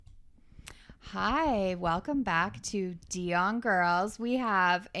Hi, welcome back to Dion Girls. We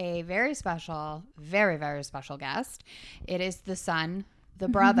have a very special, very, very special guest. It is the son, the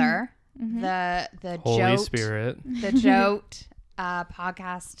brother, the Holy Jote, Spirit. the Jote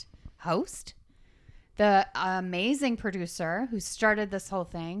podcast host, the amazing producer who started this whole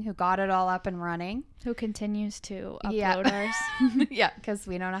thing, who got it all up and running. Who continues to Yeah. upload ours. Yeah, because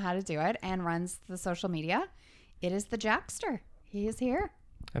we don't know how to do it, and runs the social media. It is the Jackster. He is here.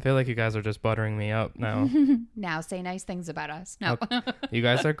 I feel like you guys are just buttering me up now. Now say nice things about us. No. You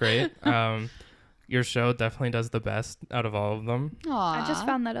guys are great. Your show definitely does the best out of all of them. Aw. I just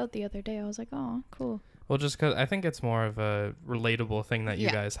found that out the other day. I was like, oh, cool. Well, just because I think it's more of a relatable thing that you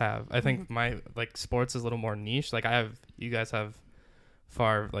Yeah. guys have. I think my sports is a little more niche. You guys have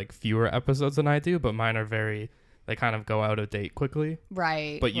far fewer episodes than I do, but mine are they kind of go out of date quickly.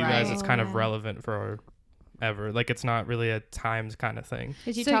 Right. But you right. guys, it's kind of yeah. relevant for ever. It's not really a timed kind of thing.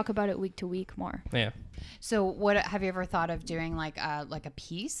 Because you So- talk about it week to week more. Yeah. So what have you ever thought of doing like a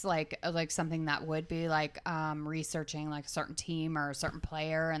piece like something that would be researching like a certain team or a certain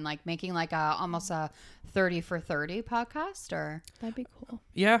player and like making like almost a 30 for 30 podcast or That'd be cool.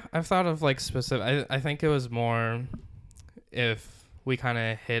 Yeah, I've thought of specific. I think it was more if we kind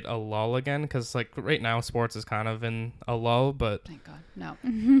of hit a lull again, because right now sports is kind of in a lull, but thank God no.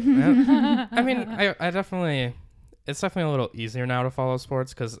 yeah. I mean, I definitely, it's definitely a little easier now to follow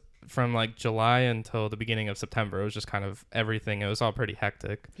sports because from July until the beginning of September, it was just kind of everything. It was all pretty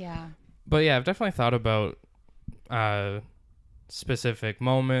hectic. Yeah. But yeah, I've definitely thought about specific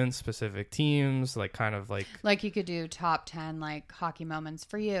moments, specific teams, like Like you could do top 10 like hockey moments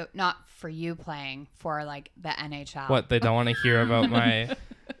for you, not for you playing, for like the NHL. what they don't want to hear about my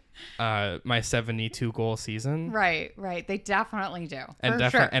my 72 goal season. Right. They definitely do. And For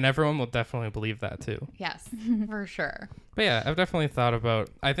sure. and everyone will definitely believe that too. Yes, for sure. But yeah, I've definitely thought about,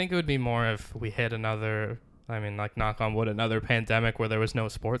 I think it would be more if we hit another, knock on wood, another pandemic where there was no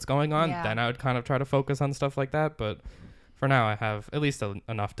sports going on, Yeah. then I would kind of try to focus on stuff like that. But for now, I have at least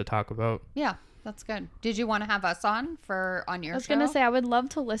enough to talk about. Yeah, that's good. Did you want to have us on your I was show? going to say, I would love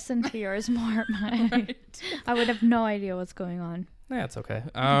to listen to yours more. I would have no idea what's going on. Yeah, it's okay.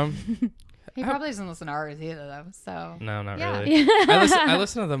 He probably doesn't listen to ours either, though. So No, not Yeah. really. I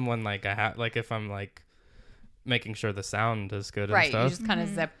listen to them when if I'm making sure the sound is good right, and stuff. you just kind of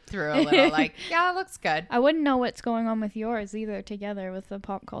zip through a little, yeah, it looks good. I wouldn't know what's going on with yours either together with the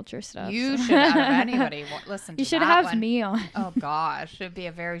pop culture stuff. You so. should, out of anybody, listen to You should that have one. me on. Oh gosh, it'd be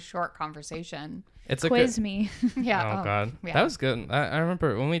a very short conversation. It's a Quiz good. me. Yeah. Oh God, yeah. that was good. I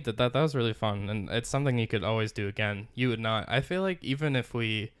remember when we did that. That was really fun, and it's something you could always do again. You would not. I feel like even if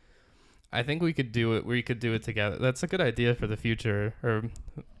I think we could do it. We could do it together. That's a good idea for the future. Or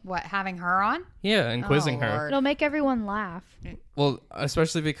What, having her on? yeah, and quizzing Oh, her. Lord. It'll make everyone laugh. Well,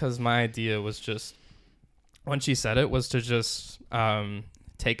 especially because my idea was just when she said it was to just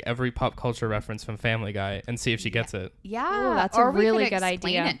take every pop culture reference from Family Guy and see if she gets it. Yeah, Ooh, that's a or we really could good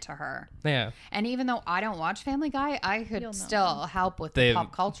explain idea. it to her. Yeah, And even though I don't watch Family Guy, I You'll could know. still help with the They've-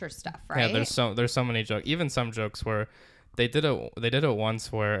 pop culture stuff, right? yeah. There's so many jokes. Even some jokes where they did it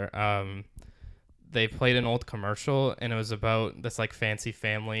once where they played an old commercial and it was about this fancy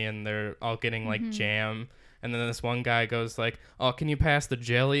family and they're all getting jam. And then this one guy goes oh, can you pass the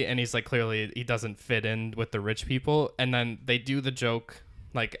jelly? And he's clearly he doesn't fit in with the rich people. And then they do the joke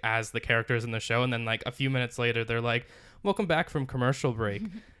as the characters in the show. And then a few minutes later, they're welcome back from commercial break.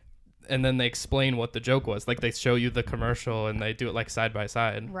 And then they explain what the joke was. They show you the commercial and they do it side by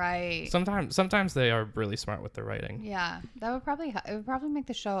side. Right. Sometimes they are really smart with the writing. Yeah, that would probably it would probably make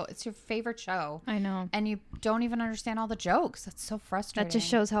the show. It's your favorite show, I know. and you don't even understand all the jokes. That's so frustrating. That just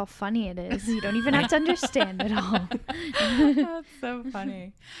shows how funny it is. You don't even have to understand it all. That's so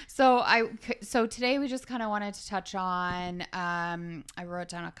funny. So today we just kind of wanted to touch on. I wrote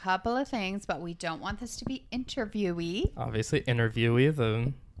down a couple of things, but we don't want this to be interviewee. Obviously, interviewee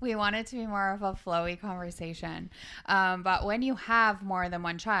the. We want it to be more of a flowy conversation. But when you have more than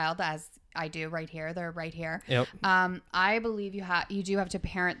one child, as I do right here, they're right here. Yep. I believe you do have to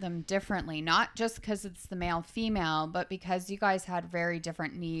parent them differently, not just because it's the male female, but because you guys had very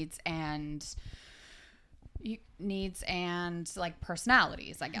different needs and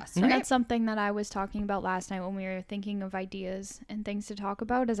personalities, I guess. And Right? that's something that I was talking about last night when we were thinking of ideas and things to talk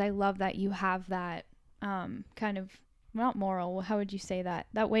about. Is I love that you have that kind of not moral, how would you say that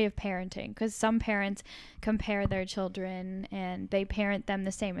way of parenting, because some parents compare their children and they parent them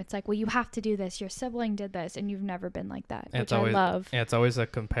the same. It's well, you have to do this, your sibling did this, and you've never been like that, which I love. Yeah, it's always a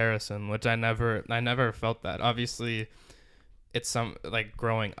comparison, which I never felt that. Obviously it's some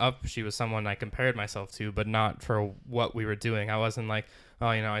growing up, she was someone I compared myself to, but not for what we were doing. I wasn't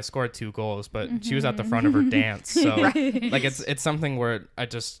oh, you know, I scored 2 goals, but she was at the front of her dance. So like it's something where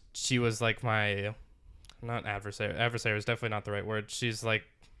she was like my, not adversary. Adversary is definitely not the right word. She was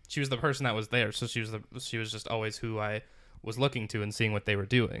the person that was there. So she was just always who I was looking to and seeing what they were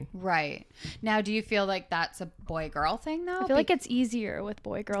doing. Right. Now, do you feel like that's a boy-girl thing, though? I feel like it's easier with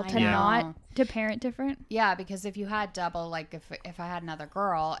boy-girl to know. not to parent different. Yeah, because if you had double, like if I had another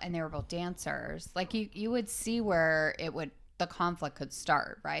girl and they were both dancers, like you would see where the conflict could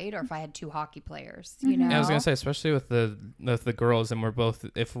start, right? Or if I had 2 hockey players, you know. Yeah, I was gonna say, especially with the girls, and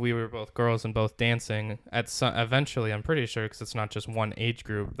if we were both girls and both dancing, eventually, I'm pretty sure, because it's not just one age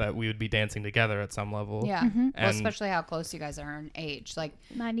group, that we would be dancing together at some level. Yeah, And well, especially how close you guys are in age, like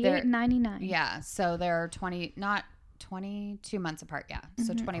 98, 99. Yeah, so they're 22 months apart. Yeah,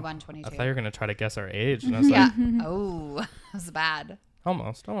 so 21, 22. I thought you were gonna try to guess our age, and I was Yeah. like, Oh, that was bad.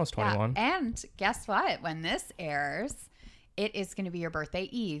 almost 21. Yeah. And guess what? When this airs, it is going to be your birthday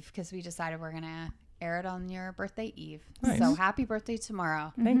eve, because we decided we're going to air it on your birthday eve. Nice. So happy birthday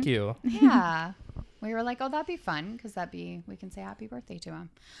tomorrow. Thank you. Yeah. We were like, oh, that'd be fun, because we can say happy birthday to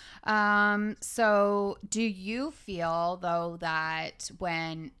him. So do you feel though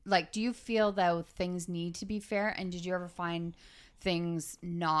things need to be fair? And did you ever find things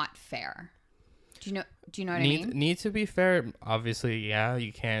not fair? Do you know what I mean? Need to be fair. Obviously, yeah,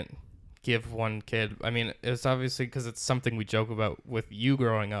 you can't give one kid. I mean, it's obviously because it's something we joke about with you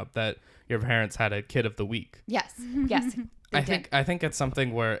growing up, that your parents had a kid of the week. Yes. Yes. I think it's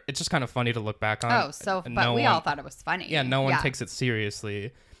something where it's just kind of funny to look back on. But we all thought it was funny. Yeah, no one takes it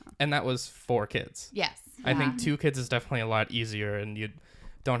seriously. And that was 4 kids. Yes. I think 2 kids is definitely a lot easier, and you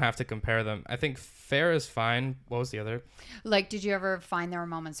don't have to compare them. I think fair is fine. What was the other? Like, did you ever find there were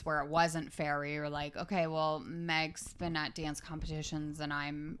moments where it wasn't fair, where you were like, okay, well, Meg's been at dance competitions and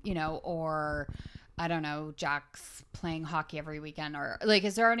I'm, or I don't know, Jack's playing hockey every weekend, or like,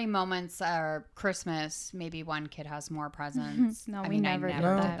 is there any moments or Christmas, maybe one kid has more presents? No, I we mean, never I did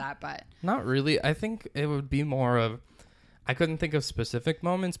never that. did that, but Not really. I think it would be more of, I couldn't think of specific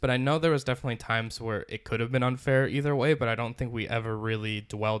moments, but I know there was definitely times where it could have been unfair either way, but I don't think we ever really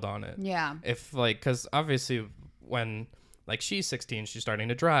dwelled on it. yeah. Because obviously when she's 16, she's starting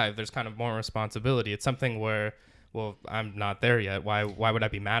to drive, there's kind of more responsibility. It's something where, well, I'm not there yet. Why would I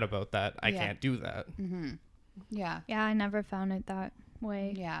be mad about that? I can't do that. Yeah. Yeah, I never found it that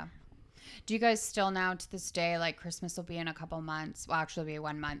way. Yeah. Do you guys still now to this day, like Christmas will be in a couple months? Well, actually it'll be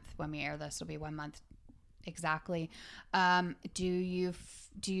 1 month when we air this. It'll be 1 month exactly. Do you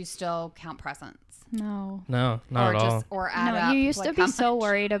still count presents? No. No, not at all. Or add up? No, you used like, to be how so much?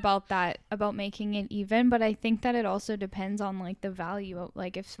 worried about that, about making it even, but I think that it also depends on like the value of,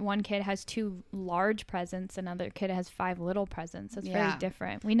 like, if one kid has 2 large presents, another kid has 5 little presents. It's very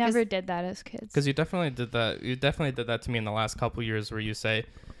different. We never did that as kids. Because you definitely did that. You definitely did that to me in the last couple years, where you say,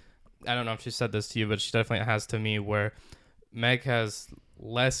 I don't know if she said this to you, but she definitely has to me, where Meg has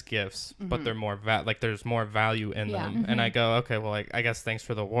less gifts, but they're more there's more value in them. And I go, okay, well, like, I guess thanks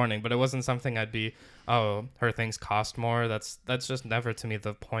for the warning, but it wasn't something I'd be, oh, her things cost more. That's just never to me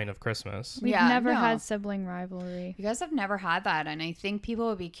the point of Christmas. We've never had sibling rivalry. You guys have never had that, and I think people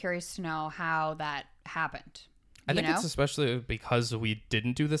would be curious to know how that happened. I think it's especially because we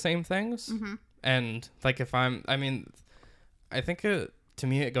didn't do the same things. And like, I think to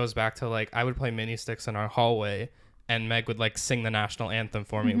me it goes back to, like, I would play mini sticks in our hallway, and Meg would like sing the national anthem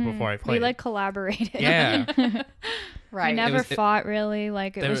for me before I played. We like collaborated. Yeah. Right. We never fought really.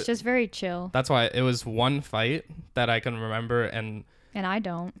 Like, it was just very chill. That's why it was one fight that I can remember, and I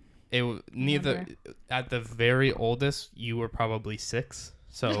don't. Neither at the very oldest, you were probably 6.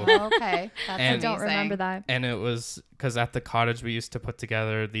 So okay, that's And- I don't remember that. and it was because at the cottage we used to put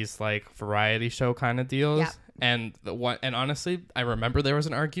together these like variety show kind of deals. Yep. And honestly, I remember there was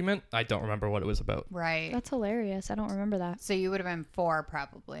an argument. I don't remember what it was about. Right. That's hilarious. I don't remember that. So you would have been 4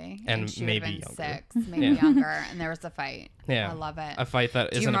 probably, And she maybe would have younger. been 6, maybe younger, and there was a fight. Yeah. I love it. A fight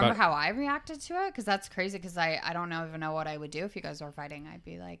that Do you isn't remember about. how I reacted to it? Because that's crazy. Because I don't even know what I would do if you guys were fighting. I'd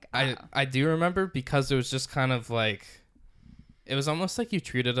be like, I do remember because it was just kind of like, it was almost like you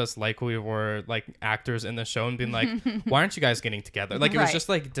treated us like we were like actors in the show and being like, why aren't you guys getting together? Like, it was Right. just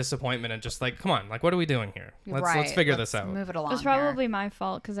like disappointment and just like, come on, like, what are we doing here? Let's figure this out. Move it along. It was probably my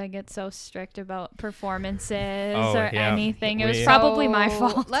fault because I get so strict about performances Oh, or yeah. anything. It was We- probably my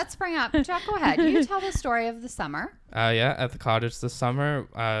fault. Let's bring up Jack. Go ahead. You tell the story of the summer. Yeah, at the cottage this summer,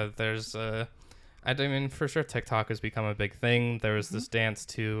 I mean, for sure, TikTok has become a big thing. There was this dance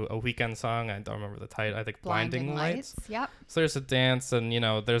to a Weekend song. I don't remember the title. I think Blinding Lights. Yep. So there's a dance, and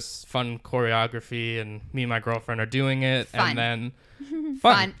there's fun choreography, and me and my girlfriend are doing it, Fun. and then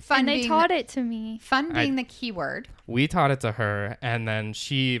fun. And they being taught it to me. Fun being the key word. We taught it to her, and then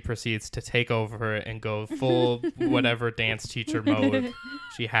she proceeds to take over and go full whatever dance teacher mode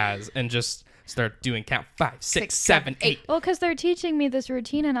she has, and just start doing count 5, 6, 7, 8. Well, because they're teaching me this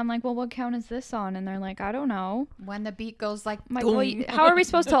routine, and I'm like, well, what count is this on? And they're like, I don't know. When the beat goes like, I'm like, well, how are we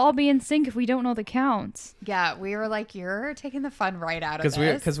supposed to all be in sync if we don't know the counts? yeah, we were like, you're taking the fun right out of this.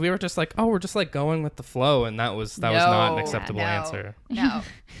 Because we were just like, oh, we're just like going with the flow, and that was not an acceptable no. answer. No.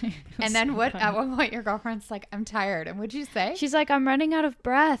 And then at one point your girlfriend's like, I'm tired. And what'd you say? She's like, I'm running out of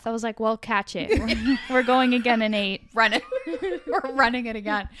breath. I was like, well, catch it. We're going again in 8. Run it. We're running it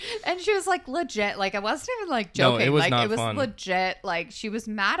again. And she was like, legit. Like, it wasn't even like No, joking. it was like, not it was fun. legit. Like, she was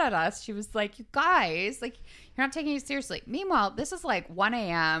mad at us. She was like, you guys, like, you're not taking it seriously. Meanwhile, this is like 1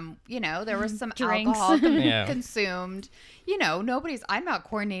 a.m. There was some Drinks. alcohol Yeah. consumed. I'm not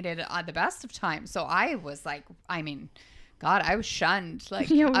coordinated at the best of times. So I was like, I mean, God, I was shunned. Like,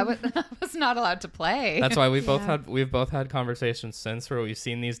 Yeah. I was not allowed to play. That's why we've both had conversations since where we've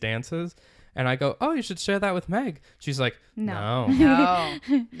seen these dances, and I go, oh, you should share that with Meg. She's like, no. No.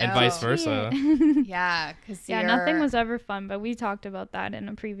 And vice versa. Yeah, because Yeah, nothing was ever fun, but we talked about that in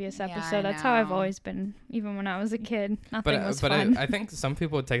a previous episode. I That's how I've know. always been, even when I was a kid. Nothing was But fun. I think some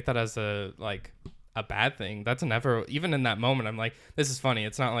people would take that as a bad thing. That's never, even in that moment, I'm like, this is funny.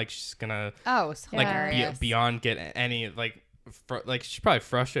 It's not like she's gonna Oh, it's like hilarious. beyond get any like she's probably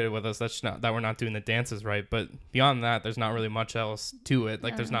frustrated with us that we're not doing the dances right, but beyond that there's not really much else to it.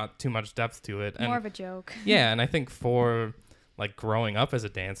 Like there's not too much depth to it. More And of a joke. yeah, and I think for like growing up as a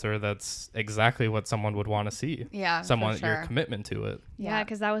dancer, that's exactly what someone would want to see. Yeah, Someone for sure. your commitment to it. Yeah,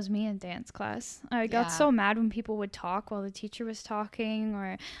 because that was me in dance class. I got Yeah. so mad when people would talk while the teacher was talking,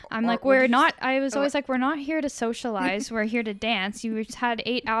 or I'm Or like, would we're you not. I was or always like, we're not here to socialize. We're here to dance. You just had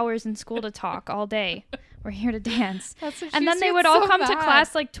 8 hours in school to talk all day. We're here to dance. That's what And she then they was would all so come to mad.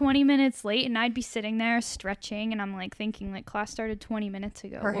 class like 20 minutes late, and I'd be sitting there stretching, and I'm like thinking, like, class started 20 minutes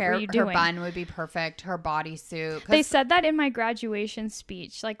ago. Her what hair, were you her doing? bun would be perfect. Her bodysuit. They said that in my graduation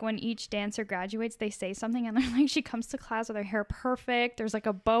speech. Like when each dancer graduates, they say something, and they're like, she comes to class with her hair perfect. There's like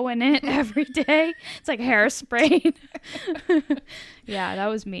a bow in it every day. It's like hairspray. Yeah, that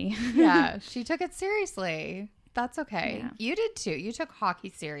was me. Yeah, she took it seriously. That's okay. Yeah. You did too. You took hockey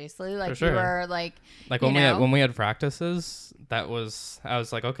seriously. Like sure. you were like When you know? when we had practices, I was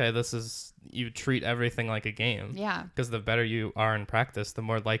like, okay, this is, you treat everything like a game. Yeah. Because the better you are in practice, the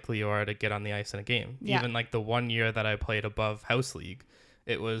more likely you are to get on the ice in a game. Yeah. Even like the 1 year that I played above house league,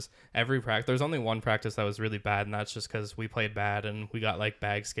 it was every practice. There's only one practice that was really bad, and that's just because we played bad and we got like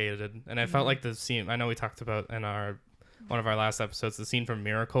bag skated. And I felt like the scene, I know we talked about in one of our last episodes, the scene from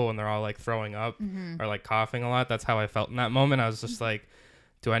Miracle when they're all like throwing up or like coughing a lot. That's how I felt in that moment. I was just like,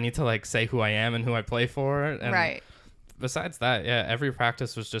 do I need to like say who I am and who I play for? And right. besides that, yeah, every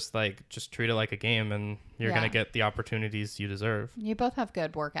practice was just treat it like a game, and you're Yeah. going to get the opportunities you deserve. You both have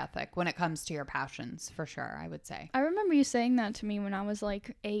good work ethic when it comes to your passions, for sure, I would say. I remember you saying that to me when I was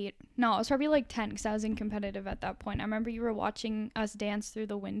like 8. No, I was probably like 10 because I was in competitive at that point. I remember you were watching us dance through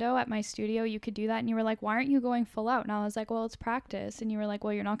the window at my studio. You could do that, and you were like, why aren't you going full out? And I was like, well, it's practice. And you were like,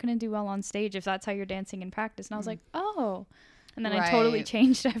 well, you're not going to do well on stage if that's how you're dancing in practice. And I was like, oh. And then I totally Right.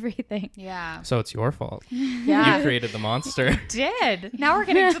 changed everything. Yeah. So it's your fault. Yeah. You created the monster. Did. Now we're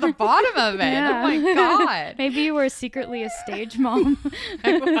getting to the bottom of it. Yeah. Oh my God. Maybe you were secretly a stage mom.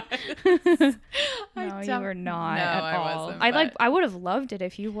 I was. No, you don't- were not No, at I all. wasn't, I would have loved it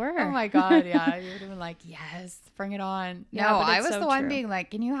if you were. Oh my God, yeah. You would have been like, yes, bring it on. Yeah, No, but I it's was so the one true. being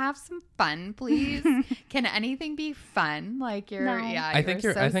like, can you have some fun, please? Can anything be fun? Like you're, No. yeah, I think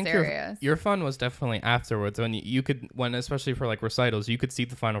you're so serious. your fun was definitely afterwards when you could, when especially for like recitals, you could see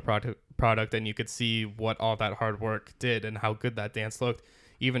the final product and you could see what all that hard work did and how good that dance looked.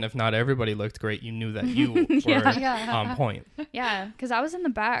 Even if not everybody looked great, you knew that you were Yeah. on point. Yeah, because I was in the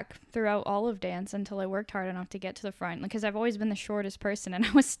back throughout all of dance until I worked hard enough to get to the front. Because I've always been the shortest person, and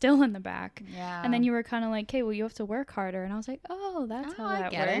I was still in the back. Yeah. And then you were kind of like, "Okay, well, you have to work harder." And I was like, "Oh, that's Oh, how I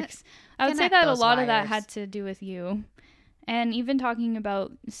that get it. works." I would say Connect that a those lot of that wires. had to do with you. And even talking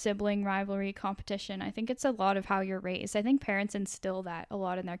about sibling rivalry competition, I think it's a lot of how you're raised. I think parents instill that a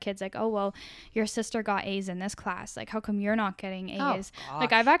lot in their kids. Like, oh, well, your sister got A's in this class. Like, how come you're not getting A's?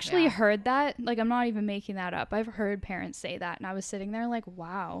 Like, I've actually heard that. Like, I'm not even making that up. I've heard parents say that. And I was sitting there like,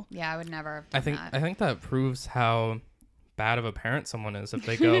 wow. Yeah, I would never have done I think that. I think that proves how bad of a parent someone is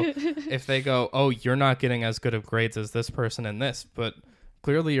if they go, oh, you're not getting as good of grades as this person in this, but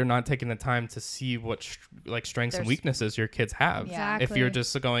clearly you're not taking the time to see what strengths and There's- weaknesses your kids have. Yeah. If you're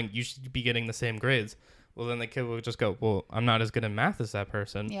just going, you should be getting the same grades. Well, then the kid will just go, well, I'm not as good at math as that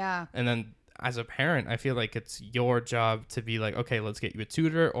person. Yeah. And then as a parent, I feel like it's your job to be like, okay, let's get you a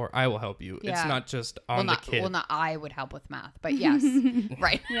tutor or I will help you. Yeah. It's not just on Well, the not kid. well, not I would help with math, but yes,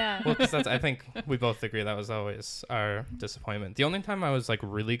 right. Yeah. Well, 'cause I think we both agree that was always our disappointment. The only time I was like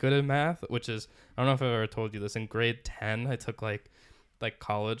really good at math, which is, I don't know if I've ever told you this, in grade 10, I took like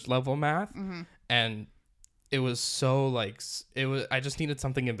college level math, and it was so like I just needed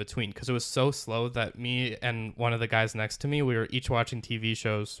something in between because it was so slow that me and one of the guys next to me, we were each watching TV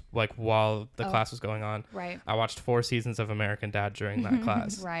shows like while the class was going on. Right. I watched 4 seasons of American Dad during that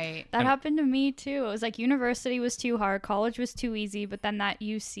class. Right. That And- happened to me too. It was like university was too hard, college was too easy, but then that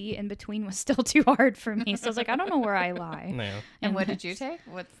UC in between was still too hard for me. So I was like, I don't know where I lie. Yeah. And what did you take?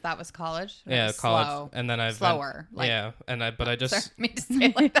 That was college? Or Yeah, was college, slow? and then I've Slower, been, like- yeah, but I just Sorry, me to say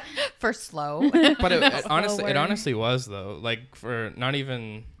it like that. For slow. but it Slower. honestly was though, like, for not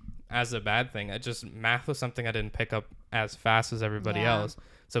even as a bad thing. Math was something I didn't pick up as fast as everybody Yeah. else.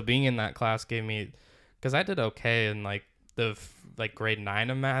 So being in that class gave me, because I did okay in like grade 9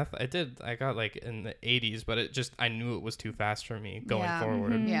 of math. I got like in the 80s, but I knew it was too fast for me going Yeah.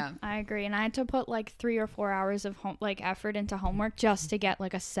 forward. Mhm. Yeah. I agree. And I had to put like 3 or 4 hours of effort into homework just to get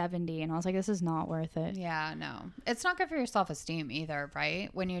like a 70. And I was like, this is not worth it. Yeah, no. It's not good for your self-esteem either, right?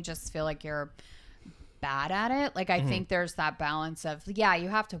 When you just feel like you're bad at it. Like, I think there's that balance of, yeah, you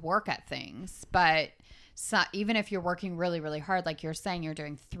have to work at things, but even if you're working really, really hard, like you're saying, you're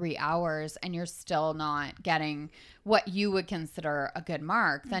doing 3 hours and you're still not getting what you would consider a good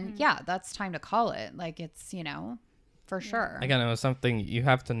mark, then yeah, that's time to call it. Like, it's, for sure. Again, it was something you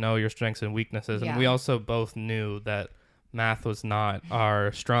have to know your strengths and weaknesses. Yeah. And we also both knew that math was not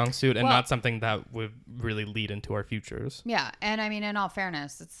our strong suit and Well- not something that would really lead into our futures. Yeah. And I mean, in all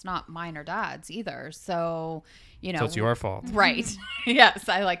fairness, it's not mine or dad's either. So, So it's your fault. Right. Yes,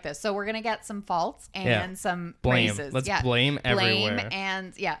 I like this. So we're gonna get some faults and Yeah. some Blame. praises. Let's Yeah. blame everywhere.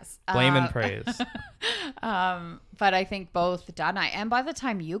 And yes, Blame and praise. But I think both Dad and I, and by the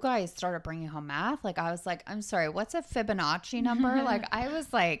time you guys started bringing home math, like I was like, I'm sorry, what's a Fibonacci number? Like I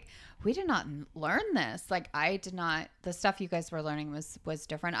was like, we did not learn this. Like I did not. The stuff you guys were learning was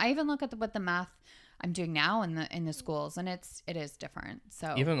different. I even look at what the math I'm doing now in the schools, and it is different.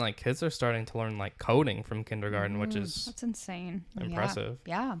 So Even like kids are starting to learn like coding from kindergarten, which is That's insane. impressive.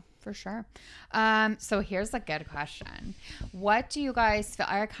 Yeah, for sure. So here's a good question. What do you guys feel?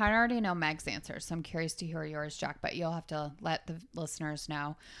 I kind of already know Meg's answer, so I'm curious to hear yours, Jack, but you'll have to let the listeners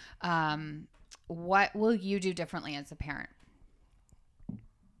know. What will you do differently as a parent?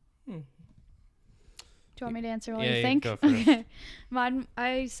 Do you want me to answer what Yeah, you you think? go first. Okay. Mine,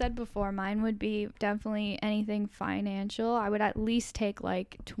 I said before, mine would be definitely anything financial. I would at least take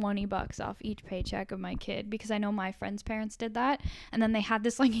like $20 off each paycheck of my kid because I know my friends' parents did that. And then they had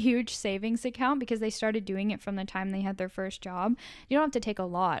this like huge savings account because they started doing it from the time they had their first job. You don't have to take a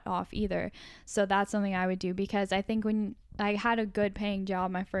lot off either. So that's something I would do because I think when I had a good paying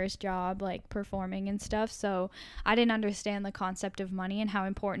job, my first job, like performing and stuff. So I didn't understand the concept of money and how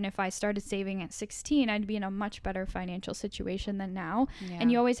important if I started saving at 16, I'd be in a much better financial situation than now. Yeah. And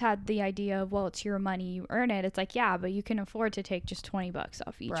you always had the idea of, well, it's your money, you earn it. It's like, yeah, but you can afford to take just $20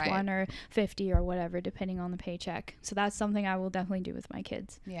 off each Right. one or 50 or whatever, depending on the paycheck. So that's something I will definitely do with my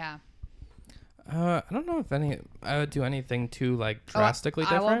kids. Yeah. I don't know if I would do anything too like drastically I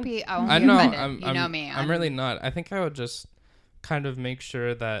different. won't be I offended. know. You know me. I'm really not. I think I would just kind of make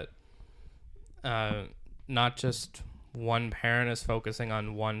sure that not just one parent is focusing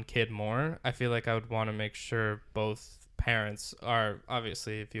on one kid more. I feel like I would want to make sure both parents are,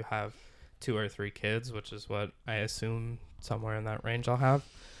 obviously, if you have 2 or 3 kids, which is what I assume somewhere in that range I'll have,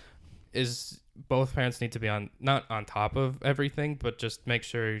 is both parents need to be not on top of everything, but just make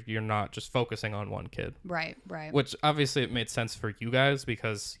sure you're not just focusing on one kid. Right. Which obviously it made sense for you guys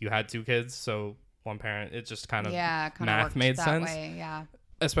because you had 2 kids, so one parent, it just kind of kind math of made that sense. way. Yeah.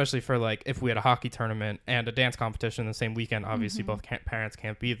 Especially for like if we had a hockey tournament and a dance competition the same weekend, obviously both parents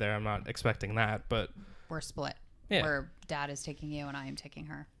can't be there. I'm not expecting that, but We're split. yeah. Where Dad is taking you and I am taking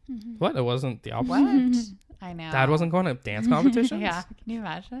her. What? It wasn't the opposite. What? I know. Dad wasn't going to dance competitions? Yeah. Can you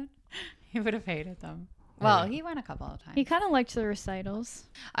imagine? He would have hated them. Well, he went a couple of times. He kind of liked the recitals.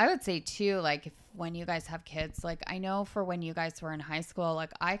 I would say too, like when you guys have kids, like I know for when you guys were in high school, like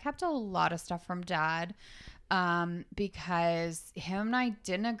I kept a lot of stuff from Dad because him and I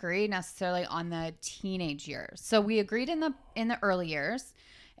didn't agree necessarily on the teenage years. So we agreed in the early years,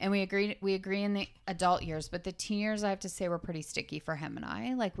 and we agree in the adult years, but the teen years I have to say were pretty sticky for him and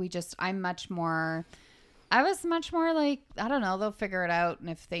I. Like I'm much more I was much more like, I don't know, they'll figure it out. And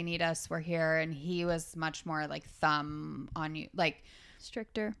if they need us, we're here. And he was much more like thumb on you. Like,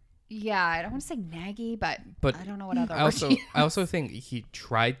 Stricter. yeah, I don't want to say naggy, but But I don't know what other I word also to use. I also think he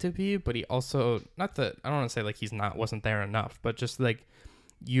tried to be, but he also, not that, I don't want to say like he's not wasn't there enough, but just like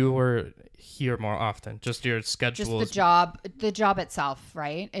you were here more often. Just your schedule. Just the job itself,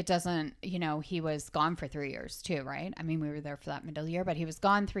 right? It doesn't, he was gone for 3 years too, right? I mean, we were there for that middle year, but he was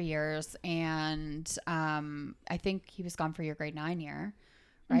gone 3 years. And I think he was gone for your grade 9 year,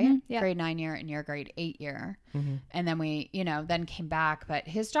 right? Mhm, yeah. Grade 9 year and your grade 8 year. Mm-hmm. And then we, then came back. But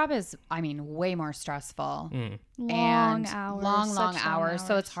his job is, I mean, way more stressful. Mm. Long And hours. long such hours.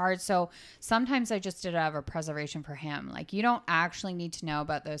 So it's hard. So sometimes I just did it out of a preservation for him. Like, you don't actually need to know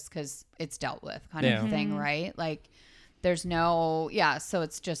about this because it's dealt with kind Yeah. of thing, right? Like, there's no, so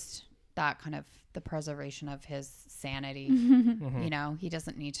it's just that kind of the preservation of his sanity. Mm-hmm. He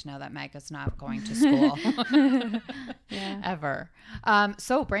doesn't need to know that Meg is not going to school Yeah. ever.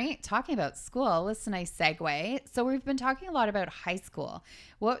 So talking about school, this is a nice segue. So we've been talking a lot about high school.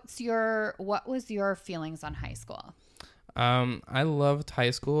 What was your feelings on high school? I loved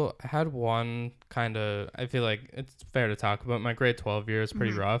high school. I had one I feel like it's fair to talk about. My grade 12 year is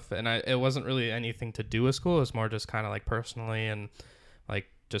pretty rough, and it wasn't really anything to do with school. It was more just kind of like personally and like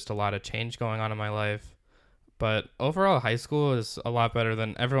just a lot of change going on in my life. But overall, high school is a lot better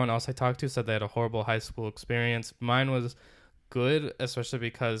than everyone else I talked to said they had a horrible high school experience. Mine was good, especially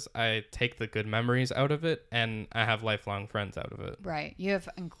because I take the good memories out of it and I have lifelong friends out of it. Right. You have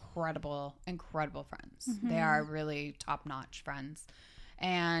incredible friends. They are really top-notch friends.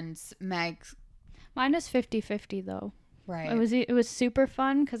 And Meg, Mine was 50-50 though. right. It was super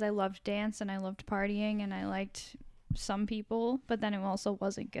fun because I loved dance and I loved partying and I liked some people, but then it also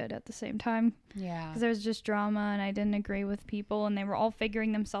wasn't good at the same time Yeah. because there was just drama and I didn't agree with people and they were all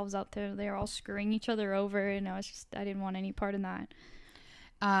figuring themselves out there. They were all screwing each other over and I didn't want any part in that.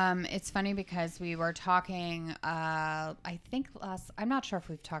 It's funny because we were talking, I think I'm not sure if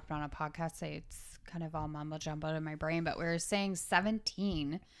we've talked on a podcast. It's kind of all mumbo jumbo in my brain, but we were saying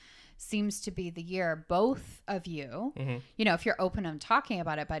 17 seems to be the year both of you, if you're open and talking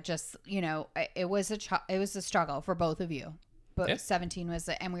about it, but just, it was a struggle for both of you. But Yeah. 17 was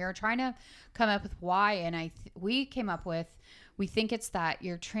it. And we were trying to come up with why. And we came up with, we think it's that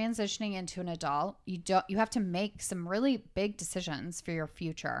you're transitioning into an adult. You have to make some really big decisions for your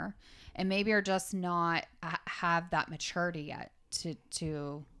future, and maybe you're just not have that maturity yet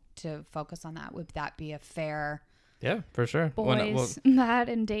to focus on that. Would that be a fair? Yeah, for sure. Boys, that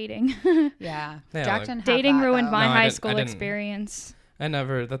and dating. Yeah. Yeah, Jack like- didn't have Dating that, ruined though. my No, I high didn't- school I didn't. experience. I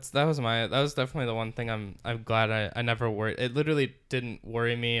never. That was definitely the one thing I'm glad I never worried. It literally didn't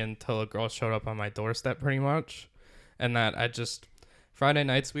worry me until a girl showed up on my doorstep, pretty much, and that I just Friday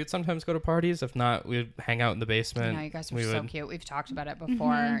nights we'd sometimes go to parties. If not, we'd hang out in the basement. You guys were so cute. We've talked about it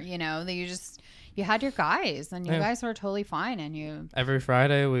before. That you had your guys, and you guys were totally fine. And Every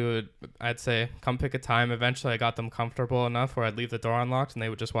Friday I'd say, come pick a time. Eventually, I got them comfortable enough where I'd leave the door unlocked and they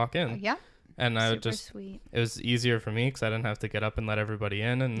would just walk in. yeah, And I would Super just, sweet. it was easier for me because I didn't have to get up and let everybody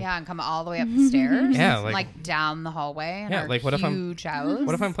in. And and come all the way up the stairs. Yeah, like down the hallway. In Yeah, our like, what if I'm- huge house?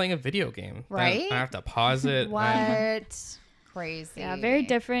 what if I'm playing a video game? Then Right? I have to pause it. What? and- Crazy. Yeah, very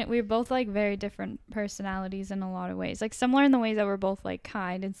different. We were both like very different personalities in a lot of ways. Like similar in the ways that we're both like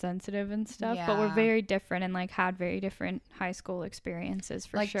kind and sensitive and stuff, but we're Yeah. very different and like had very different high school experiences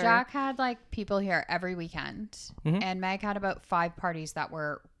for Like sure. Jack had like people here every weekend, Mhm. and Meg had about 5 parties that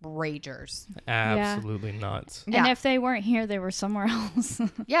were ragers. Absolutely nuts. And Yeah. if they weren't here, they were somewhere else.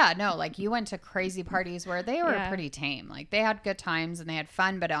 Yeah, no, like you went to crazy parties where they were Yeah. pretty tame. Like they had good times and they had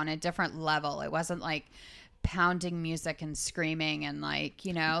fun, but on a different level. It wasn't like pounding music and screaming and like,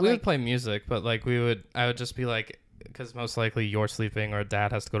 We like would play music, but like I would just be like, because most likely you're sleeping or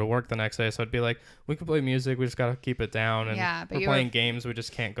dad has to go to work the next day. So I'd be like, we could play music. We just got to keep it down. And Yeah, but we're you were- playing games. We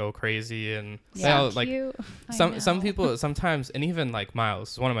just can't go crazy. And they Yeah. all, like Cute. some people sometimes, and even like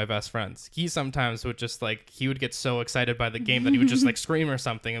Miles, one of my best friends, he sometimes would just like, he would get so excited by the game that he would just like scream or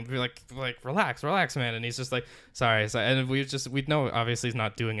something and be like relax, man. And he's just like, sorry. So, and we'd know obviously he's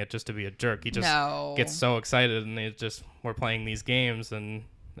not doing it just to be a jerk. He just no. gets so excited and we're playing these games and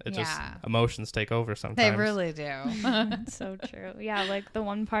it just Yeah. emotions take over sometimes. They really do. So true. Yeah, like the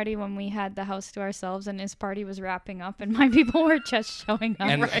one party when we had the house to ourselves and his party was wrapping up and my people were just showing up.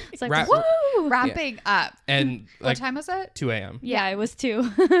 And It's like, wrap- woo! Wrapping up. And What like time was it? 2 a.m. Yeah, it was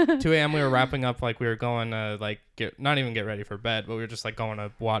 2. 2 a.m. we were wrapping up, like we were going to like not even get ready for bed, but we were just like going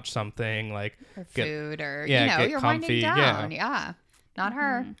to watch something, like Or get- food or, yeah, get you're comfy, winding down. Yeah. Not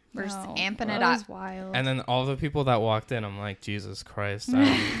her. We're just No, amping that it up. was wild. And then all the people that walked in, I'm like, Jesus Christ,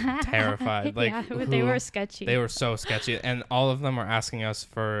 I'm terrified. Like, yeah, but they who- were sketchy. They were so sketchy, and all of them were asking us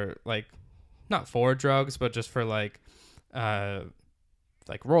for like, not for drugs, but just for like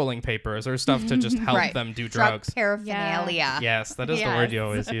rolling papers or stuff to just help Right. them do Drug drugs. paraphernalia. Yes, that is the word you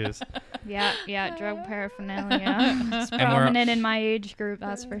always use. yeah, drug paraphernalia. It's And we're- prominent in my age group,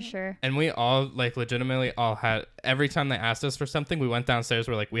 that's for sure. And we all like legitimately all had, every time they asked us for something, we went downstairs.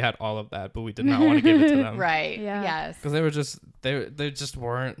 We're like, we had all of that, but we did not want to give it to them. Right. Yeah. Yes. Because they were just, they just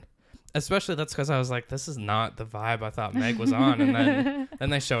weren't. Especially that's because I was like, this is not the vibe I thought Meg was on. And then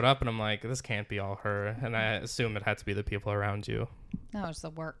they showed up and I'm like, this can't be all her. And I assume it had to be the people around you. No, it's the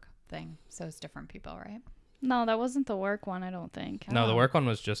work thing. So it's different people, right? No, that wasn't the work one, I don't think. No, the work one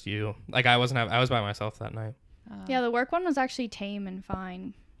was just you. Like I was by myself that night. Yeah, the work one was actually tame and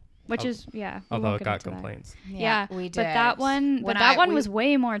fine. Which is, yeah. we Although won't it get got into that. complaints. Yeah, we did. But that one, When one was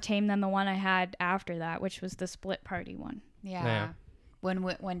way more tame than the one I had after that, which was the split party one. Yeah.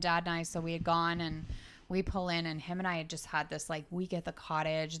 When Dad and I, so we had gone and we pull in and him and I had just had this like week at the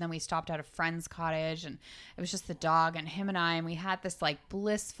cottage. And then we stopped at a friend's cottage and it was just the dog and him and we had this like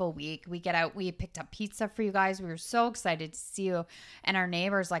blissful week. We get out, we picked up pizza for you guys. We were so excited to see you. And our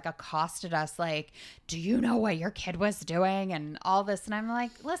neighbors like accosted us like, do you know what your kid was doing? And all this. And I'm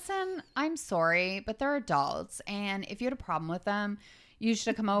like, listen, I'm sorry, but they're adults. And if you had a problem with them, you should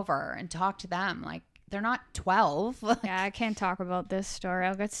have come over and talked to them. Like, they're not 12. Yeah, I can't talk about this story.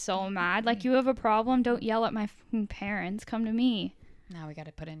 I'll get so mad. Like, you have a problem, don't yell at my fucking parents. Come to me. Now we got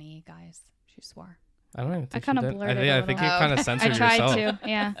to put an E, guys. She swore. I don't even think kinda you did. blurted I a think little. you kind of I censored tried yourself. to.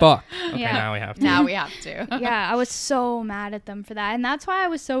 Yeah. Fuck. Okay, Yeah. now we have to. Now we have to. Yeah, I was so mad at them for that. And that's why I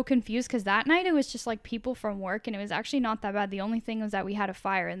was so confused because that night it was just like people from work and it was actually not that bad. The only thing was that we had a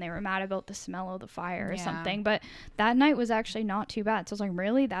fire and they were mad about the smell of the fire or Yeah. something. But that night was actually not too bad. So I was like,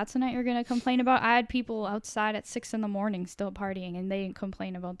 really? That's the night you're going to complain about? I had people outside at 6 a.m. still partying and they didn't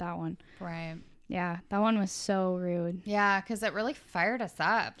complain about that one. Right. Yeah, that one was so rude. Yeah, because it really fired us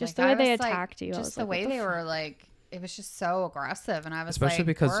up. Just Like, the way I they was like- attacked you, I Just was the like, way what the they were like, it was just so aggressive. And I was Especially like,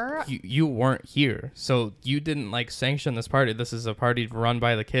 because we're- you weren't here, so you didn't like sanction this party. This is a party run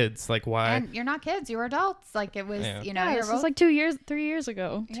by the kids. Like why? and you're not kids, you were adults. Like it was, Yeah. you know, Yeah, you're this was both, like 3 years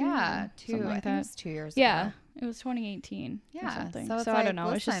ago. yeah, two. something I like think it that. was 2 years Yeah, ago. it was 2018 Yeah, or something. so So, it's I like, don't know.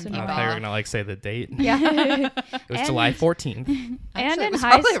 It's just listen, an I people- thought you were gonna like say the date. Yeah. It was And- July 14th. Actually, it in was high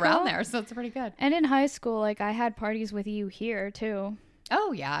probably school- around there, so it's pretty good. And in high school, like I had parties with you here too.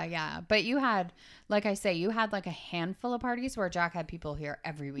 Oh, yeah, yeah. But you had, like I say, you had like a handful of parties where Jack had people here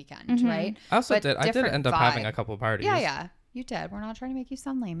every weekend, Mm-hmm. right? I also But did. I did different end up having vibe. a couple parties. Yeah, yeah. You did. We're not trying to make you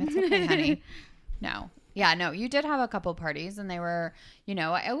sound lame. It's okay, honey. No. Yeah, no, you did have a couple parties and they were, you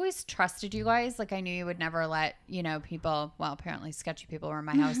know, I always trusted you guys. Like I knew you would never let, you know, people, well, apparently sketchy people were in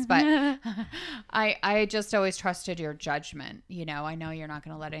my house, but I just always trusted your judgment. You know, I know you're not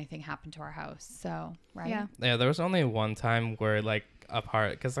going to let anything happen to our house. So, right? Yeah. Yeah, there was only one time where like a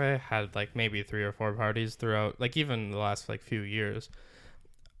part, because I had like maybe 3 or 4 parties throughout, like even the last like few years.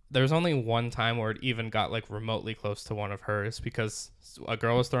 There was only one time where it even got like remotely close to one of hers because a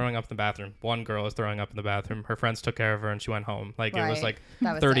girl was throwing up in the bathroom. One girl was throwing up in the bathroom. Her friends took care of her and she went home. Like it was Right. like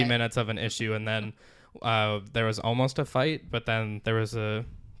That was 30 it. minutes of an issue, and then there was almost a fight, but then there was a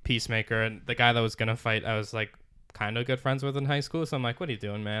peacemaker, and the guy that was gonna fight, I was like kind of good friends with in high school. So I'm like, what are you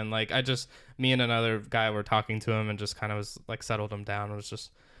doing, man? Like me and another guy were talking to him and just kind of was like settled him down. It was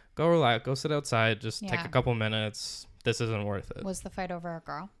just go relax, go sit outside, just take Yeah. a couple minutes. This isn't worth it. Was the fight over a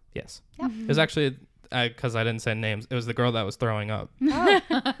girl? Yes. Yeah. It was actually, because I didn't say names, it was the girl that was throwing up.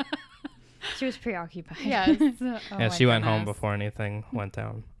 She was preoccupied. Yes. Yeah, she went home before anything went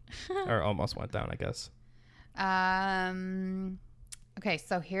down. Or almost went down, I guess. Okay,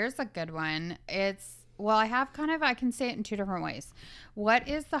 so here's a good one. It's, well, I can say it in 2 different ways. What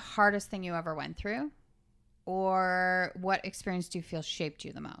is the hardest thing you ever went through? Or what experience do you feel shaped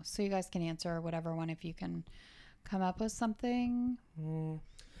you the most? So you guys can answer whatever one if you can come up with something.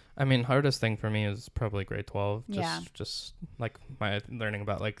 I mean, hardest thing for me is probably grade 12. Yeah. Just like my learning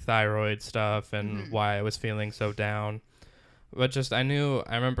about like thyroid stuff and why I was feeling so down. But just I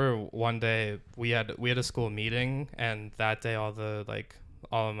remember one day we had a school meeting, and that day all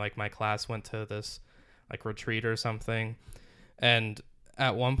of my class went to this like retreat or something. And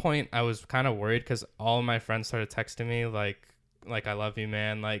at one point I was kind of worried because all of my friends started texting me like I love you,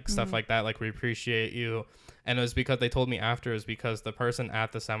 man, like stuff like that, like we appreciate you. And it was because they told me after, it was because the person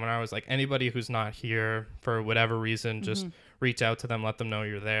at the seminar was like, anybody who's not here for whatever reason, just reach out to them, let them know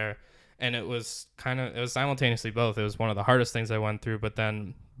you're there. And it was simultaneously both. It was one of the hardest things I went through, but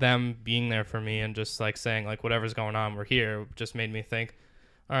then them being there for me and just like saying like whatever's going on, we're here, just made me think,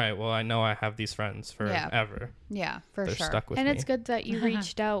 all right, well, I know I have these friends forever. Yeah, for They're sure. stuck with And me. it's good that you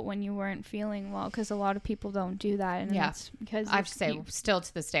reached out when you weren't feeling well, because a lot of people don't do that. And Yeah. it's because I have to say, still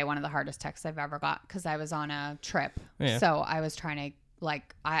to this day, one of the hardest texts I've ever got, because I was on a trip. Yeah. So I was trying to,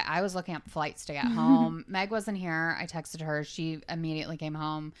 like, I was looking up flights to get home. Meg wasn't here. I texted her. She immediately came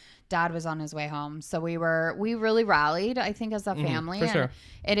home. Dad was on his way home. So we really rallied, I think, as a family. for and sure.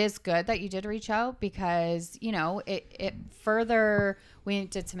 it is good that you did reach out, because, you know, it further, we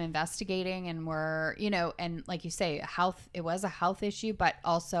did some investigating, and we're, you know, and like you say, it was a health issue, but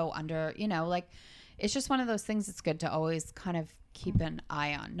also under, you know, like, it's just one of those things that's good to always kind of keep an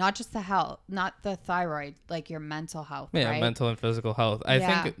eye on, not just the health, not the thyroid, like your mental health. Yeah, right? mental and physical health. I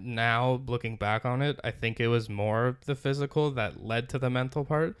Yeah. think now looking back on it, I think it was more the physical that led to the mental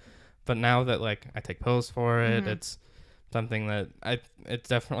part. But now that like I take pills for it, it's something that it's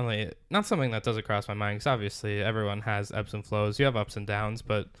definitely not something that doesn't cross my mind, because obviously everyone has ebbs and flows. You have ups and downs,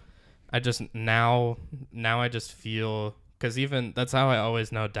 but I just now I just feel, because even that's how I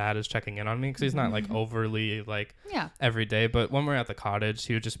always know Dad is checking in on me, because he's not like overly like Yeah. every day, but when we're at the cottage,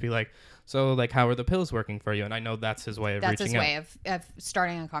 he would just be like, so like how are the pills working for you? And I know that's his way of That's reaching his out. way of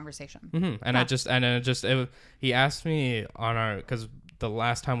starting a conversation. And he asked me on our, because the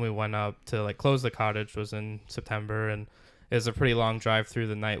last time we went up to like close the cottage was in September, and it was a pretty long drive through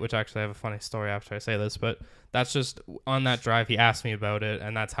the night, which actually I have a funny story after I say this, but that's just on that drive he asked me about it,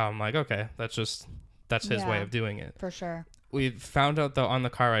 and that's how I'm like, okay, that's his way Yeah. of doing it. For sure. We found out though on the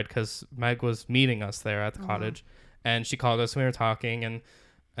car ride, because Meg was meeting us there at the cottage, and she called us and we were talking, and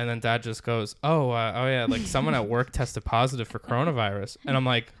then Dad just goes, oh yeah, like someone at work tested positive for coronavirus, and I'm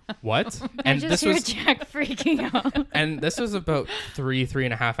like, what? I And just hear Jack freaking out. and this was about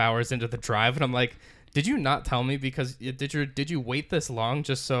 3.5 hours into the drive, and I'm like, did you not tell me? Because did you wait this long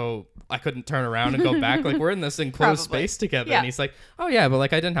just so I couldn't turn around and go back? Like, we're in this enclosed Probably. space together. Yeah. And he's like, oh yeah, but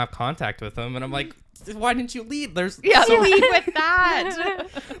like I didn't have contact with him. And I'm like, why didn't you lead? There's Yeah, so lead with that.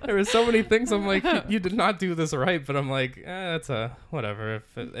 there were so many things. I'm like, you did not do this right. But I'm like, it's a whatever.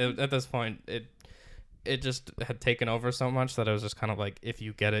 If at this point it just had taken over so much that I was just kind of like, if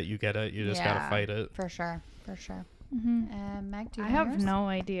you get it, you get it. You just gotta fight it. For sure. For sure. Meg, do you I know have yours? no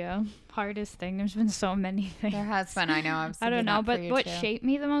idea. Hardest thing. There's been so many things. There has been. I know. I was I don't thinking know, that for but you what too. shaped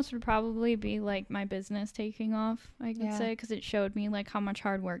me the most would probably be like my business taking off, I could Yeah. say, because it showed me like how much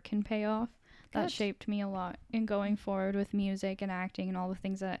hard work can pay off. That Good. shaped me a lot in going forward with music and acting and all the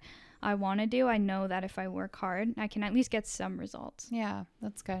things that I want to do. I know that if I work hard, I can at least get some results. Yeah,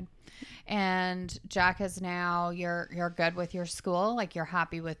 that's good. And Jack is now you're good with your school, like you're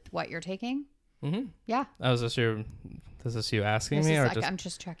happy with what you're taking. Mm-hmm. Yeah. Is this you asking This me, is or like, just I'm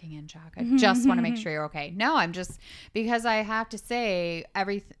just checking in, Jack. I just want to make sure you're okay. No, I'm just, because I have to say,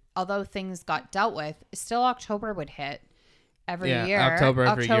 although things got dealt with, still October would hit every year. October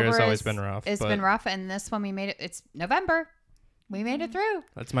every year has always been rough. It's but been rough, and this one we made it. It's November. We made it through.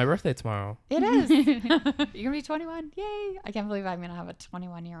 That's my birthday tomorrow. It is. You're gonna be 21. Yay! I can't believe I'm gonna have a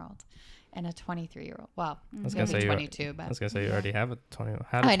 21-year-old and a 23-year-old. Well, I was I'm gonna gonna be say 22, but I was gonna say you yeah. already have a 20.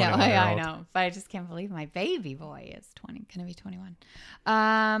 Had a I know, 21-year-old. I know, but I just can't believe my baby boy is gonna be 21.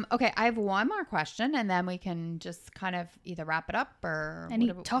 Okay, I have one more question, and then we can just kind of either wrap it up or And eat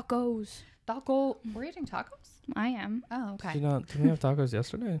whatever. tacos. Taco. We're eating tacos. I am. Oh, okay. Did we have tacos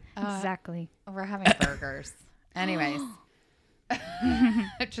yesterday? Exactly. We're having burgers. Anyways,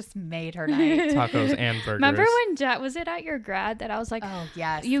 it just made her night. Tacos and burgers. Remember when Jet, was it at your grad that I was like, Oh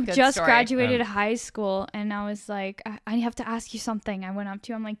yes, you good just story. graduated high school, and I was like, I have to ask you something. I went up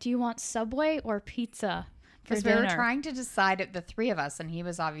to you, I'm like, do you want Subway or pizza for Because we were dinner? trying to decide it, the three of us, and he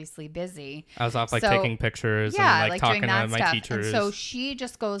was obviously busy. I was off like So- taking pictures Yeah, and like talking doing that to my stuff. teachers. And so she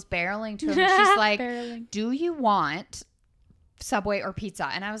just goes barreling to him. She's like, Barely. "Do you want Subway or pizza?"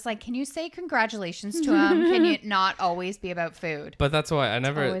 And I was like, "Can you say congratulations to him? Can you not always be about food?" But that's why I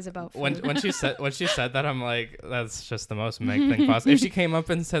never. always about when food. when she said that, I'm like, that's just the most Meg thing possible. If she came up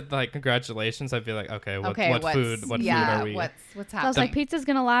and said like congratulations, I'd be like, okay, what what's- food? What yeah, food are we? What's So I was happening? like, pizza's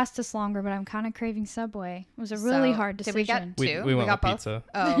gonna last us longer, but I'm kind of craving Subway. It was a really So, hard did decision. we get two? We went got with both. pizza.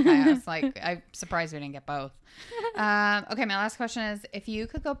 Oh, okay. I was like, I'm surprised we didn't get both. Okay, my last question is: if you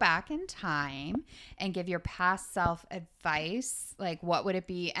could go back in time and give your past self advice, like what would it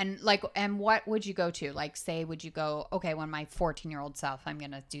be? And what would you go to? Like, say, would you go, okay, when my 14-year-old self, I'm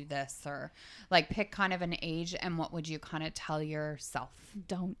gonna do this, or like pick kind of an age, and what would you kind of tell yourself?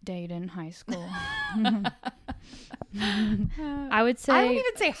 Don't date in high school. I would say I don't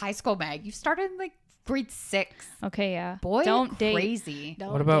even say high school, Meg. You started in like grade 6. Okay, yeah. Boy, don't date. crazy.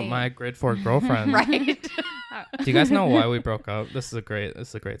 Don't What about date. my grade 4 girlfriend? Right. Do you guys know why we broke up? This is a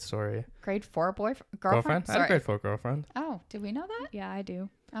great story. Grade 4 girlfriend? Girlfriend? I had a Sorry. grade 4 girlfriend. Oh, did we know that? Yeah, I do.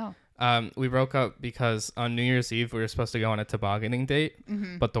 Oh. We broke up because on New Year's Eve we were supposed to go on a tobogganing date,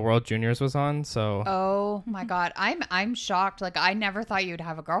 but the World Juniors was on, so Oh my God. I'm shocked. Like, I never thought you'd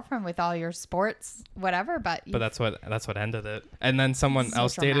have a girlfriend with all your sports, whatever, but that's what ended it. And then someone So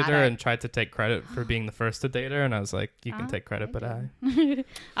else dated her dramatic. and tried to take credit for being the first to date her, and I was like, you can take credit, but I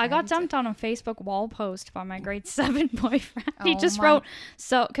I got dumped on a Facebook wall post by my grade 7 boyfriend. He Oh just my- wrote,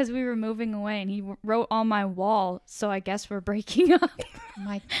 so, because we were moving away, and he wrote on my wall, so I guess we're breaking up. oh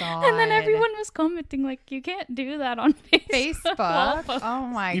my God. And then everyone was commenting, like, you can't do that on Facebook. wall Facebook. post." Oh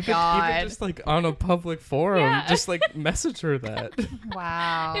my even God. just like on a public forum, Yeah. just like message her that.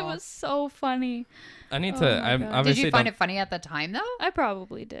 Wow. It was so funny. I need Oh to. my I'm God. Did obviously Did you find don't- it funny at the time, though? I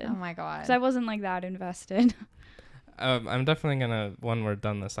probably did. Oh my God. Because I wasn't, like, that invested. I'm definitely gonna. When we're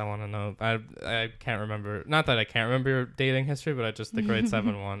done this, I want to know. I can't remember. Not that I can't remember your dating history, but I just the grade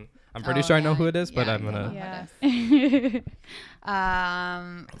 7 one. I'm pretty Oh, sure I know yeah. who it is, but Yeah, I'm you gonna. know. Yeah.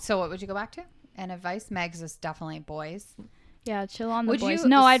 So what would you go back to? And advice, Megs, is definitely boys. Yeah, chill on the Would boys. you-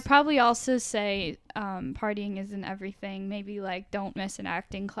 No, I'd probably also say partying isn't everything. Maybe, like, don't miss an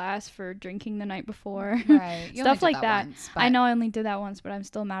acting class for drinking the night before. Right. You only Stuff did like that. once, I but- know I only did that once, but I'm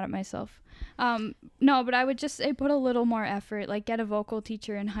still mad at myself. No, but I would just say put a little more effort. Like, get a vocal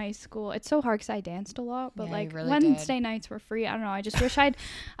teacher in high school. It's so hard because I danced a lot, but Yeah, you like really Wednesday did. nights were free. I don't know. I just wish I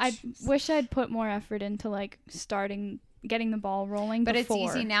wish I'd put more effort into like getting the ball rolling. But before.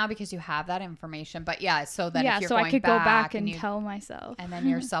 it's easy now because you have that information. But yeah, so that Yeah, if you're so going I could go back and you, tell myself. and then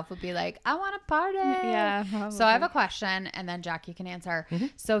yourself would be like, I want to party. Yeah. So I have a probably. question, and then Jack, you can answer.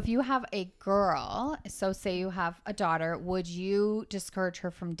 So if you have a girl, so say you have a daughter, would you discourage her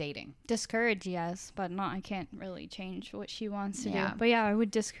from dating? Discourage, yes, but not. I can't really change what she wants to Yeah. do. But yeah, I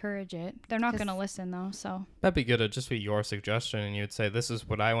would discourage it. They're not 'Cause- gonna listen though. So That'd be good. It'd just be your suggestion, and you'd say, "This is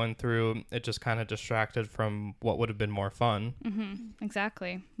what I went through." It just kind of distracted from what would have been more fun.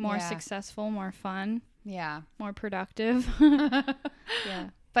 exactly, more Yeah. successful, more fun, Yeah. more productive. Yeah.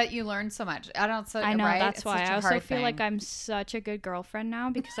 But you learn so much. I don't. So I know, right? that's It's why such I a also hard feel like thing. I'm such a good girlfriend now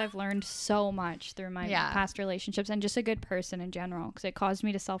because I've learned so much through my Yeah. past relationships and just a good person in general because it caused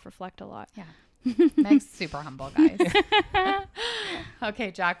me to self-reflect a lot. Yeah. Meg's super humble, guys.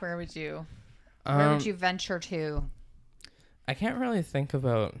 Okay, Jack, where would you venture to? I can't really think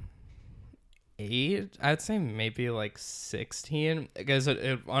about age. I'd say maybe like 16, because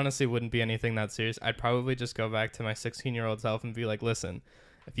it honestly wouldn't be anything that serious. I'd probably just go back to my 16-year-old self and be like, listen,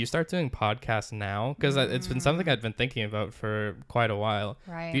 if you start doing podcasts now, because it's been something I've been thinking about for quite a while.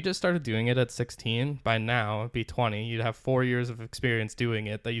 Right. If you just started doing it at 16, by now it'd be 20. You'd have 4 years of experience doing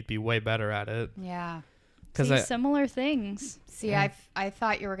it, that you'd be way better at it. Yeah. Because See, similar things. See, I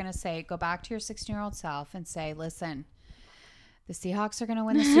thought you were going to say, go back to your 16-year-old self and say, listen, the Seahawks are going to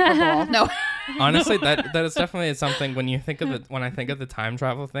win the Super Bowl. No. honestly, that is definitely something when you think of it. When I think of the time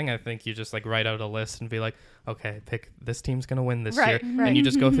travel thing, I think you just like write out a list and be like, okay, pick this team's gonna win this year, Right, right. and you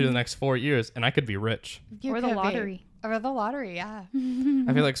just go through the next 4 years, and I could be rich. You Or the could be. lottery. Or the lottery, yeah.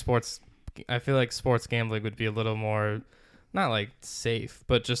 I feel like sports gambling would be a little more, not like safe,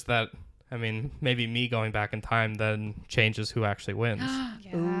 but just that. I mean, maybe me going back in time then changes who actually wins.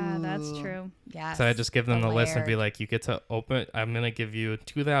 Yeah, that's Ooh. true. Yes. So I just give them the list and be layered. like, you get to open. I'm gonna give you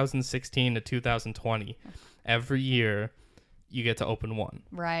 2016 to 2020. Every year, you get to open one.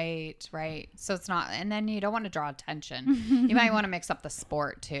 Right. So it's not, and then you don't want to draw attention. You might want to mix up the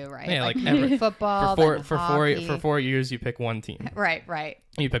sport too, right? Yeah, like every- football, For then hockey. 4 years, you pick one team. Right.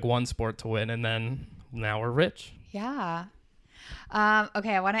 You pick one sport to win, and then now we're rich. Yeah.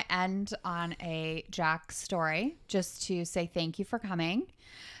 Okay, I want to end on a Jack story just to say thank you for coming.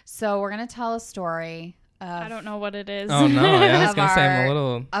 So we're going to tell a story I don't know what it is. Oh no! I was Of gonna say I'm our- a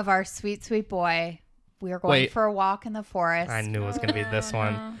little. of our sweet, sweet boy. We were going Wait. for a walk in the forest. I knew it was gonna be this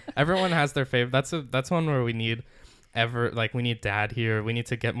one. Everyone has their favorite. That's one where we need we need Dad here. We need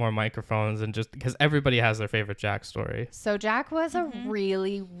to get more microphones, and just because everybody has their favorite Jack story. So Jack was a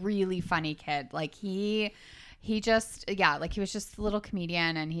really, really funny kid. Like he just, like he was just a little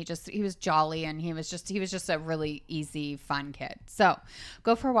comedian, and he was jolly, and he was just a really easy, fun kid. So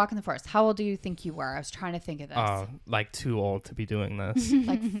go for a walk in the forest. How old do you think you were? I was trying to think of this. Oh, like too old to be doing this.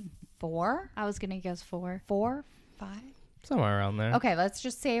 Like 4, I was gonna guess 4. 5. Somewhere around there. Okay, let's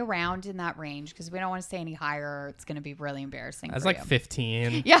just say around in that range because we don't want to say any higher. Or it's going to be really embarrassing. I was for like you.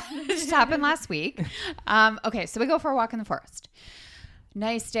 15. Yeah, it just happened last week. Okay, so we go for a walk in the forest.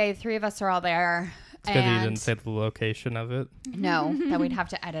 Nice day. 3 of us are all there. It's good that you And- didn't say the location of it. No, that we'd have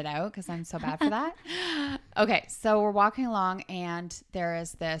to edit out because I'm so bad for that. Okay, so we're walking along and there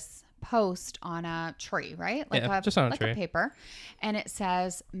is this post on a tree, right? Yeah, just on a like tree. a paper. And it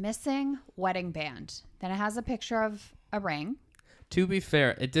says missing wedding band. Then it has a picture of a ring. To be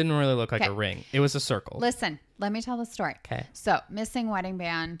fair, it didn't really look like Okay. a ring. It was a circle. Listen, let me tell the story. Okay. So, missing wedding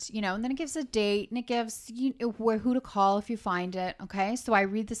band, and then it gives a date and it gives who to call if you find it. Okay. So, I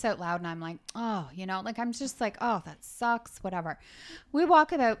read this out loud and I'm like, oh, I'm just like, oh, that sucks, whatever. We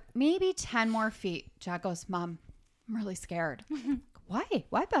walk about maybe 10 more feet. Jack goes, Mom, I'm really scared. Why?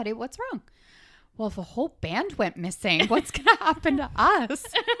 Why, buddy? What's wrong? Well, if a whole band went missing, what's going to happen to us?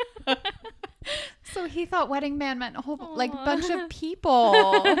 So he thought wedding band meant a whole bunch of people.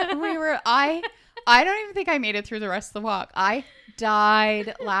 I don't even think I made it through the rest of the walk. I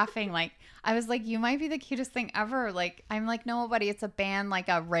died laughing. Like, I was like, you might be the cutest thing ever. Like, I'm like, no, buddy, it's a band, like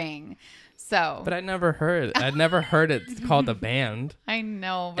a ring. So, But I'd never heard it called a band. I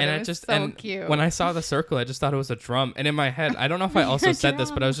know, but And it I was just so and cute. when I saw the circle, I just thought it was a drum. And in my head, I don't know if I also said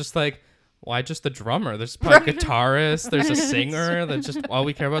this, but I was just like, why just the drummer? There's probably a guitarist, there's a singer. That's just all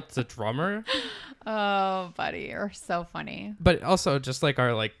we care about is the drummer. Oh, buddy, you're so funny. But also just like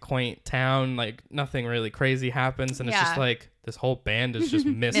our like quaint town, like nothing really crazy happens, and it's just Yeah. like this whole band is just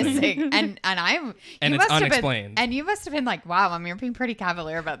missing. Missing. And I'm And you it's must have been- unexplained. and you must have been like, wow, you're being pretty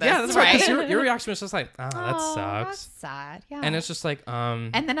cavalier about this. Yeah, that's right. right. 'Cause your reaction was just like, oh, that Oh, sucks. That's sad. Yeah. And it's just like,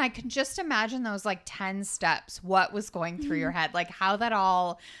 And then I can just imagine those like 10 steps, what was going through your head, like how that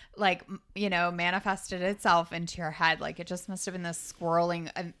all like, manifested itself into your head. Like it just must have been this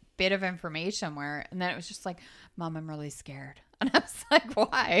swirling bit of information and then it was just like, Mom, I'm really scared. And I was like,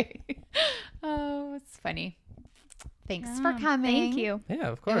 why? Oh, it's funny. Thanks for coming. Thank you. yeah,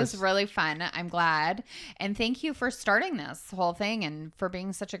 of It course. was really fun. I'm glad. And thank you for starting this whole thing and for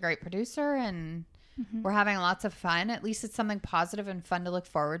being such a great producer. And we're having lots of fun. At least it's something positive and fun to look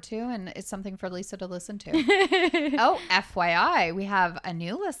forward to. And it's something for Lisa to listen to. Oh, FYI, we have a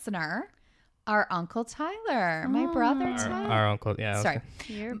new listener, our Uncle Tyler, my brother Tyler. our uncle, yeah. Sorry,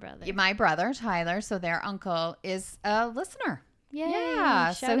 okay. Your brother. my brother Tyler. So their uncle is a listener. Yay.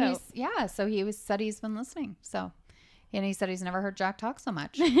 Yeah. Shout out. So he said he's been listening. So, and he said he's never heard Jack talk so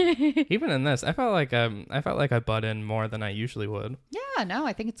much. Even in this, I felt like I butt in more than I usually would. Yeah, no,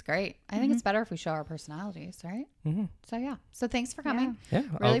 I think it's great. I think it's better if we show our personalities, right? Mm-hmm. So yeah. So thanks for coming. Yeah,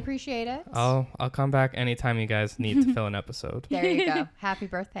 Really appreciate it. I'll come back anytime you guys need to fill an episode. There you go. Happy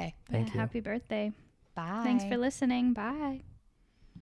birthday. Thank you. Happy birthday. Bye. Thanks for listening. Bye.